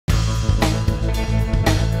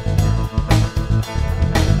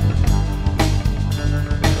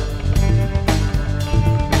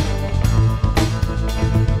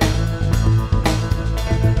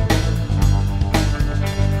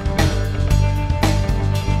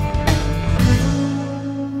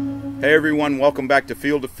Hey everyone, welcome back to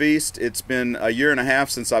Field to Feast. It's been a year and a half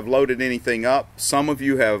since I've loaded anything up. Some of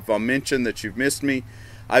you have mentioned that you've missed me.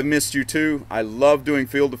 I've missed you too. I love doing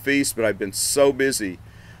Field to Feast, but I've been so busy.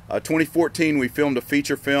 2014 we filmed a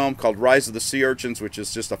feature film called Rise of the Sea Urchins, which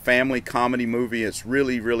is just a family comedy movie. It's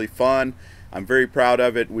really fun. I'm very proud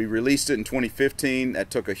of it. We released it in 2015. That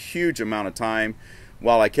took a huge amount of time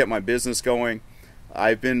while I kept my business going.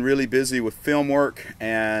 I've been really busy with film work,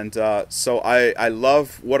 and so I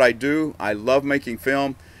love what I do. I love making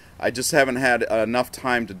film. I just haven't had enough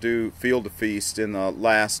time to do Field to Feast in the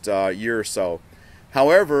last year or so.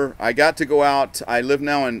 However, I got to go out. I live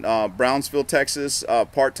now in Brownsville, Texas,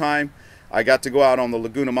 part-time. I got to go out on the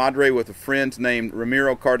Laguna Madre with a friend named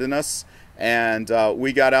Ramiro Cardenas, and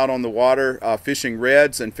we got out on the water fishing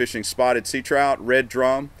reds and fishing spotted sea trout, red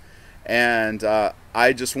drum. And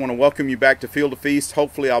I just want to welcome you back to Field to Feast.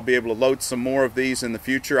 Hopefully I'll be able to load some more of these in the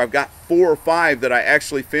future. I've got 4 or 5 that I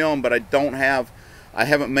actually filmed, but I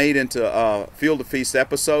haven't made into Field to Feast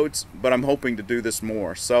episodes, but I'm hoping to do this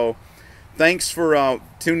more. So thanks for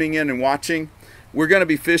tuning in and watching. We're going to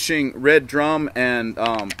be fishing red drum and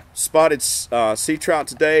spotted sea trout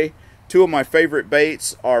today. 2 of my favorite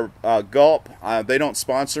baits are Gulp. They don't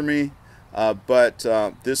sponsor me, but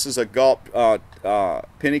this is a Gulp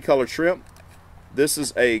penny colored shrimp. This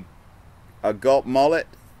is a Gulp mullet,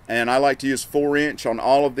 and I like to use 4-inch on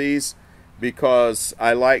all of these because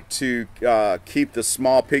I like to keep the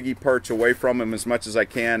small piggy perch away from them as much as I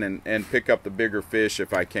can and pick up the bigger fish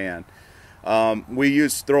if I can. We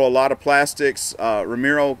throw a lot of plastics.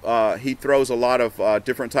 Ramiro, he throws a lot of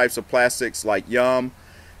different types of plastics like Yum,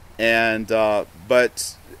 and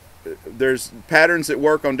but there's patterns that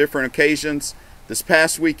work on different occasions. This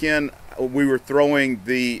past weekend we were throwing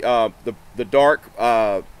the dark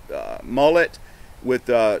mullet with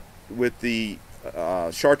the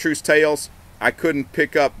chartreuse tails. I couldn't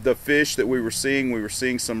pick up the fish that we were seeing. We were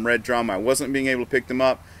seeing some red drum. I wasn't being able to pick them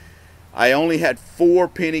up. I only had 4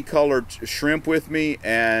 penny colored shrimp with me,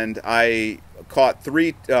 and I caught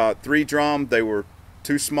 3 drum. They were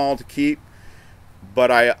too small to keep,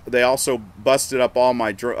 but they also busted up all of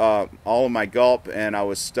my Gulp, and I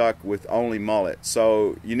was stuck with only mullet.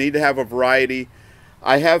 So you need to have a variety.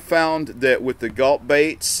 I have found that with the Gulp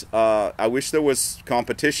baits, I wish there was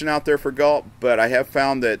competition out there for Gulp, but I have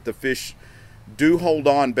found that the fish do hold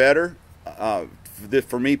on better.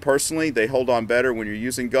 For me personally, they hold on better when you're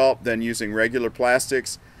using Gulp than using regular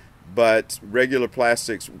plastics, but regular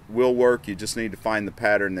plastics will work. You just need to find the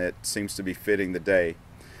pattern that seems to be fitting the day.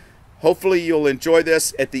 Hopefully you'll enjoy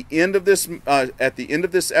this. At the end of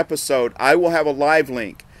this episode, I will have a live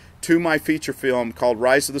link to my feature film called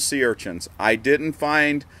Rise of the Sea Urchins. I didn't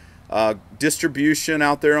find distribution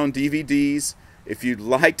out there on DVDs. If you'd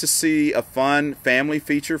like to see a fun family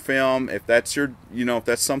feature film, if that's your, if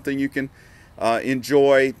that's something you can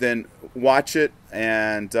enjoy, then watch it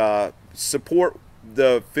and support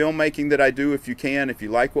the filmmaking that I do if you can, if you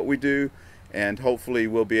like what we do. And hopefully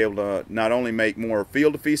we'll be able to not only make more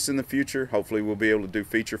Field to Feast in the future, hopefully we'll be able to do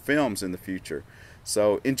feature films in the future.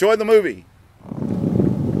 So enjoy the movie.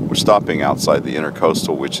 We're stopping outside the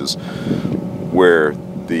Intercoastal, which is where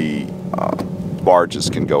the barges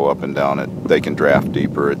can go up and down it. They can draft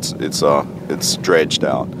deeper. It's dredged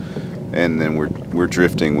out, and then we're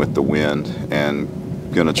drifting with the wind and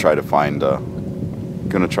gonna try to find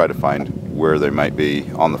where they might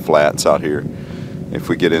be on the flats out here. If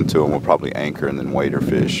we get into them, we'll probably anchor and then wait our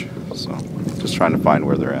fish. So just trying to find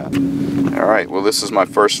where they're at. All right, well, this is my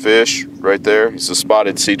first fish right there. He's a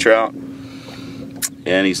spotted sea trout,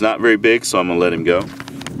 and he's not very big, so I'm gonna let him go.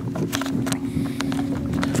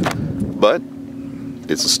 But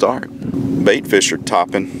it's a start. Bait fish are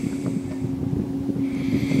topping.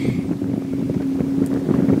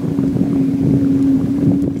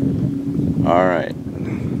 All right,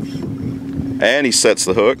 and he sets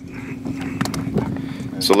the hook.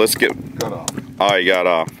 So let's get, oh, he got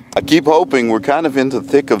off. I keep hoping, we're kind of into the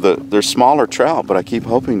thick of they're smaller trout, but I keep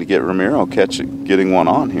hoping to get Ramiro getting one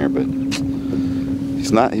on here, but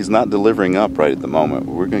he's not delivering up right at the moment.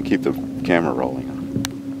 We're gonna keep the camera rolling.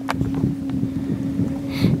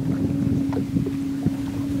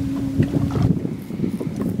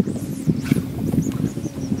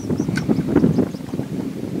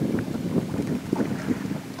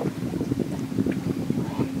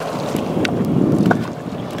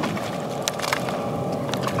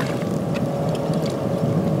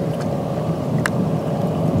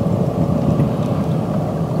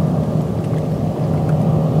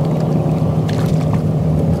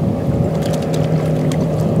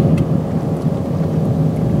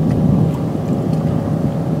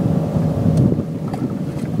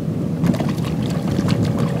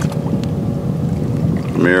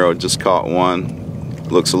 Ramiro just caught one.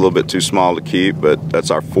 Looks a little bit too small to keep, but that's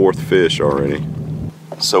our 4th fish already.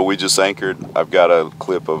 So we just anchored. I've got a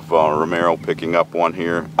clip of Ramiro picking up one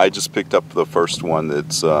here. I just picked up the first one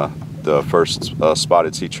that's the first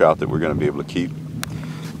spotted sea trout that we're going to be able to keep.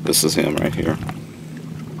 This is him right here.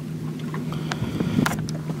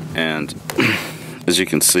 And as you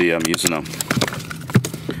can see, I'm using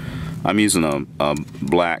a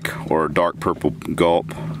black or dark purple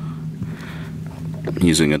gulp. I'm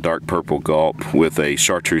using a dark purple gulp with a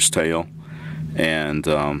chartreuse tail, and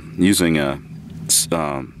using a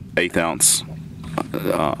 1/8 ounce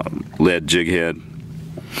lead jig head.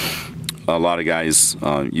 A lot of guys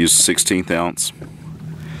use 1/16 ounce.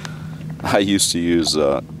 I used to use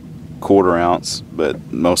 1/4 ounce,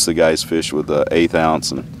 but most of the guys fish with a 1/8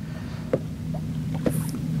 ounce, and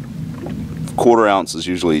 1/4 ounce is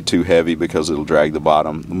usually too heavy because it'll drag the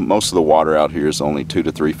bottom. Most of the water out here is only 2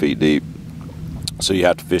 to 3 feet deep, so you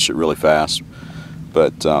have to fish it really fast.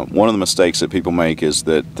 But one of the mistakes that people make is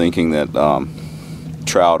that thinking that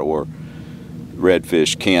trout or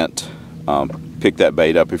redfish can't pick that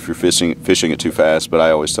bait up if you're fishing it too fast. But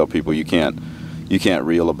I always tell people you can't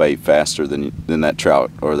reel a bait faster than that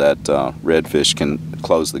trout or that redfish can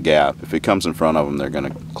close the gap. If it comes in front of them, they're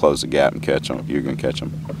going to close the gap and catch them. You're going to catch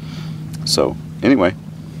them. So anyway,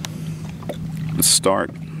 let's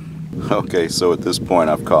start. Okay, so at this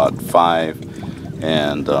point I've caught 5,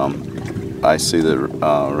 and I see that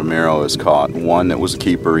Ramiro has caught one that was a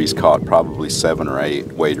keeper. He's caught probably 7 or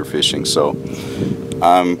 8 wader fishing. So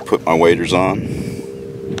I'm put my waders on,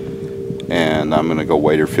 and I'm gonna go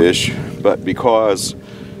wader fish. But because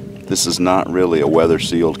this is not really a weather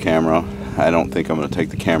sealed camera, I don't think I'm gonna take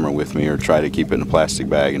the camera with me or try to keep it in a plastic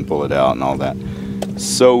bag and pull it out and all that.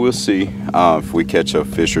 So we'll see if we catch a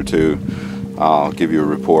fish or two. I'll give you a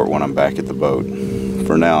report when I'm back at the boat.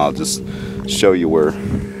 For now, I'll just show you where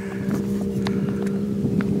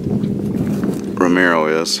Ramiro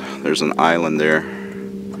is. There's an island there.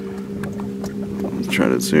 I'll try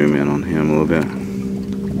to zoom in on him a little bit.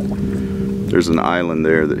 There's an island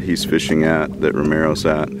there that he's fishing at, that Ramiro's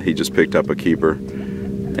at. He just picked up a keeper,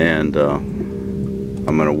 and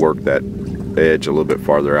I'm going to work that edge a little bit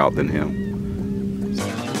farther out than him.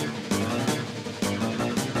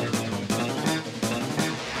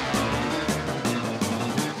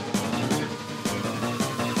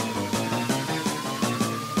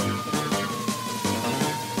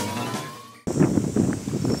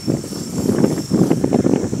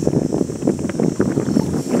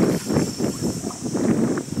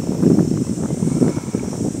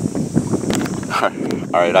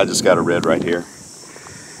 Alright, I just got a red right here,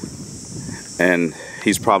 and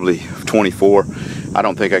he's probably 24. I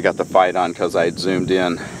don't think I got the fight on because I had zoomed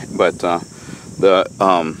in, but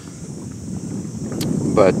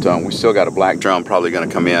we still got a black drum probably going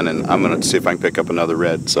to come in, and I'm going to see if I can pick up another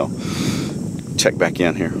red. So check back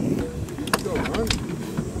in here.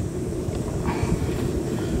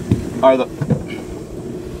 Are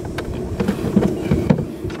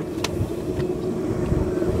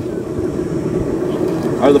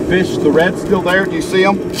the fish, the reds, still there? Do you see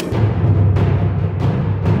them?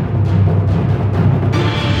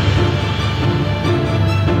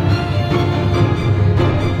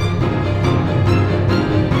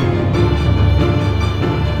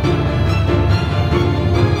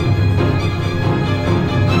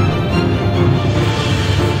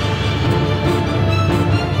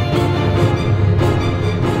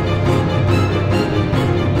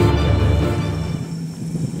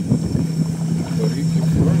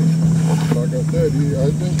 I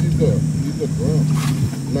think he's a drum,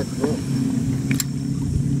 black drum.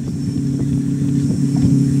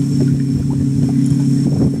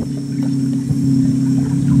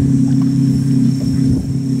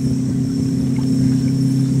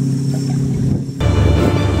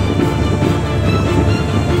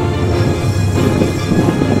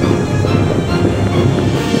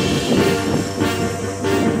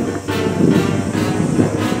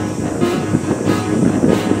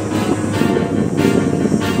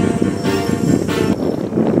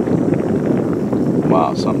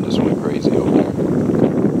 Wow, something just went crazy over there.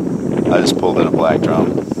 I just pulled in a black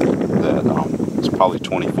drum that it's probably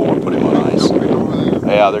 24, put him on ice.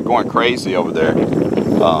 Yeah, they're going crazy over there.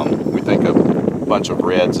 We think a bunch of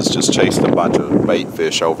reds has just chased a bunch of bait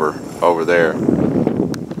fish over there.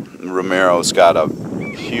 Ramiro's got a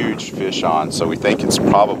huge fish on, so we think it's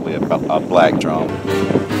probably a black drum.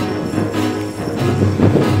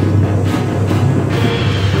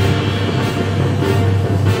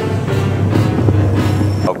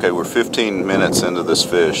 Okay, we're 15 minutes into this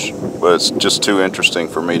fish, but it's just too interesting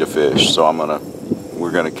for me to fish, so we're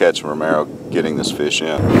gonna catch Ramiro getting this fish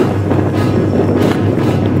in.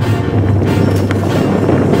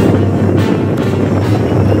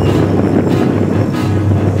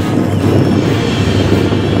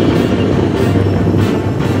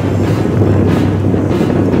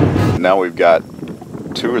 Now we've got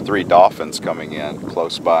 2 or 3 dolphins coming in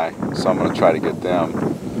close by, so I'm going to try to get them.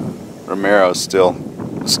 Romero's still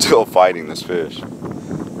fighting this fish.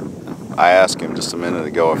 I asked him just a minute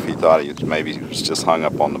ago if he thought he maybe was just hung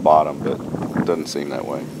up on the bottom, but it doesn't seem that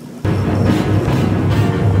way.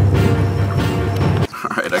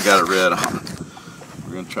 Alright, I got a red on.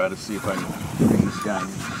 We're going to try to see if I can bring this guy in.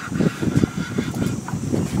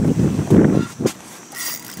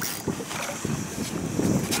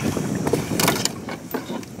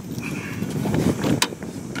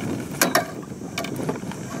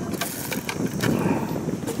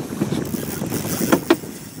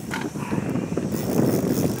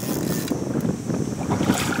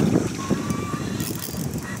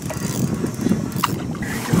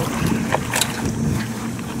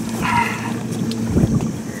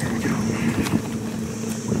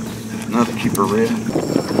 Another keeper red.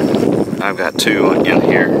 I've got 2 in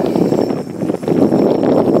here.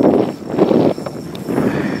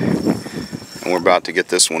 And we're about to get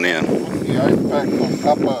this one in. The ice pack on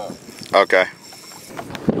top of. Okay.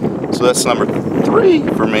 So that's number 3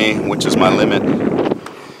 for me, which is my limit.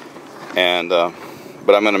 And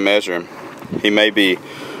but I'm going to measure him. He may be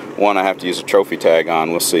one I have to use a trophy tag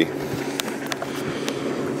on. We'll see.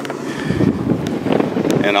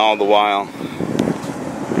 And all the while,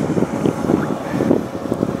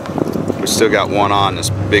 we still got one on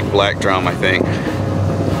this big black drum, I think.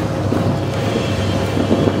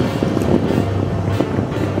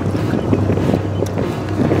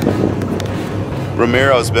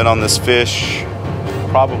 Romero's been on this fish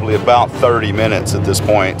probably about 30 minutes at this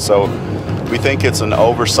point, so we think it's an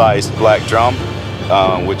oversized black drum,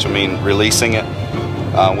 which I mean releasing it,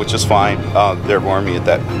 which is fine. They're wormy at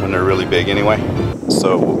that when they're really big anyway.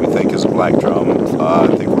 So what we think is a black drum. I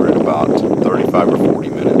think we're at about 35 or 40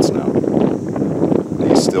 minutes now.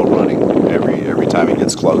 He's still running. Every time he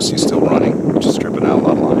gets close, he's still running, just stripping out a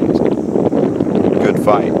lot of lines. Good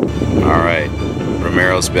fight. All right,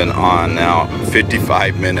 Romero's been on now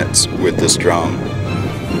 55 minutes with this drum.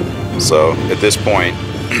 So at this point,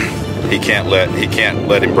 he can't let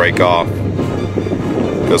him break off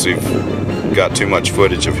because we've got too much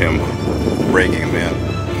footage of him bringing him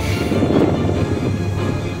in.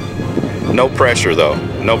 No pressure though,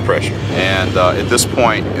 no pressure. And at this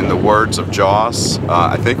point, in the words of Joss,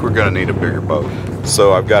 I think we're gonna need a bigger boat.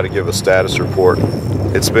 So I've got to give a status report.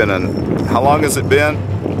 It's been how long has it been?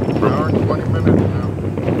 An hour and 20 minutes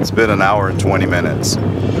now. It's been an hour and 20 minutes.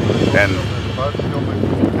 And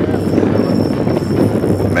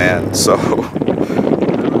man, so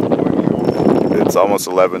it's almost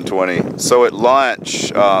 11:20. So at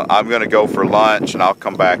lunch, I'm gonna go for lunch and I'll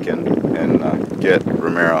come back and get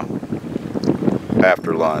Romero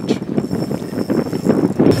after lunch.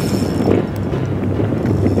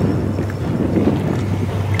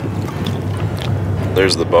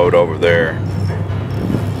 There's the boat over there.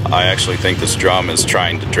 I actually think this drum is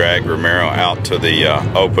trying to drag Romero out to the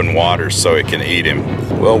open water so it can eat him.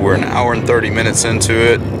 Well, we're an hour and 30 minutes into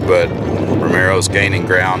it, but Romero's gaining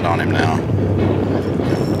ground on him now.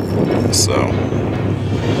 So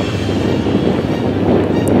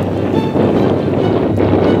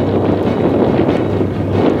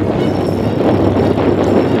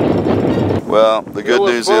well, the good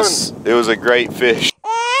news is it was a great fish.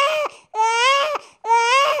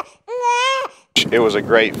 It was a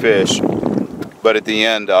great fish, but at the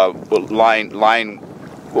end, line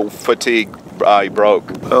fatigue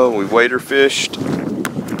broke. Oh, we wader fished,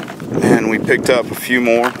 and we picked up a few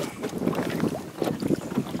more.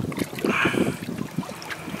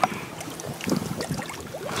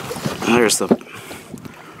 There's the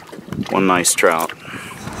one nice trout.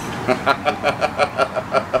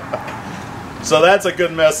 So that's a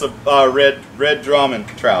good mess of red drum and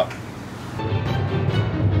trout.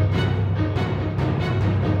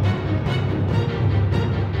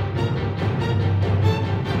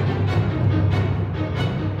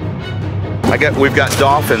 We've got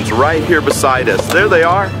dolphins right here beside us. There they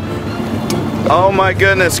are. Oh my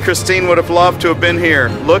goodness, Christine would have loved to have been here.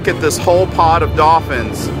 Look at this whole pod of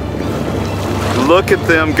dolphins. Look at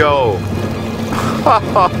them go.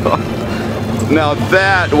 Now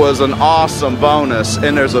that was an awesome bonus,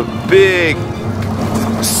 and there's a big,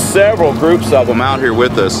 several groups of them out here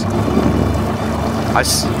with us.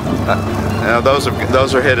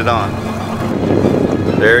 Those are headed on.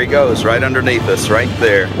 There he goes, right underneath us, right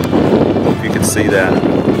there. Hope you can see that.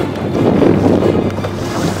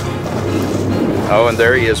 Oh, and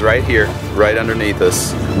there he is right here, right underneath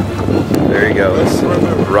us. There he goes,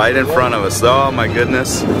 right in front of us. Oh my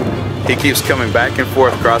goodness. He keeps coming back and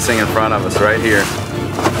forth, crossing in front of us right here.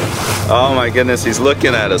 Oh my goodness, he's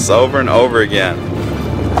looking at us over and over again.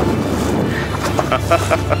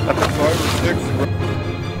 5 or 6.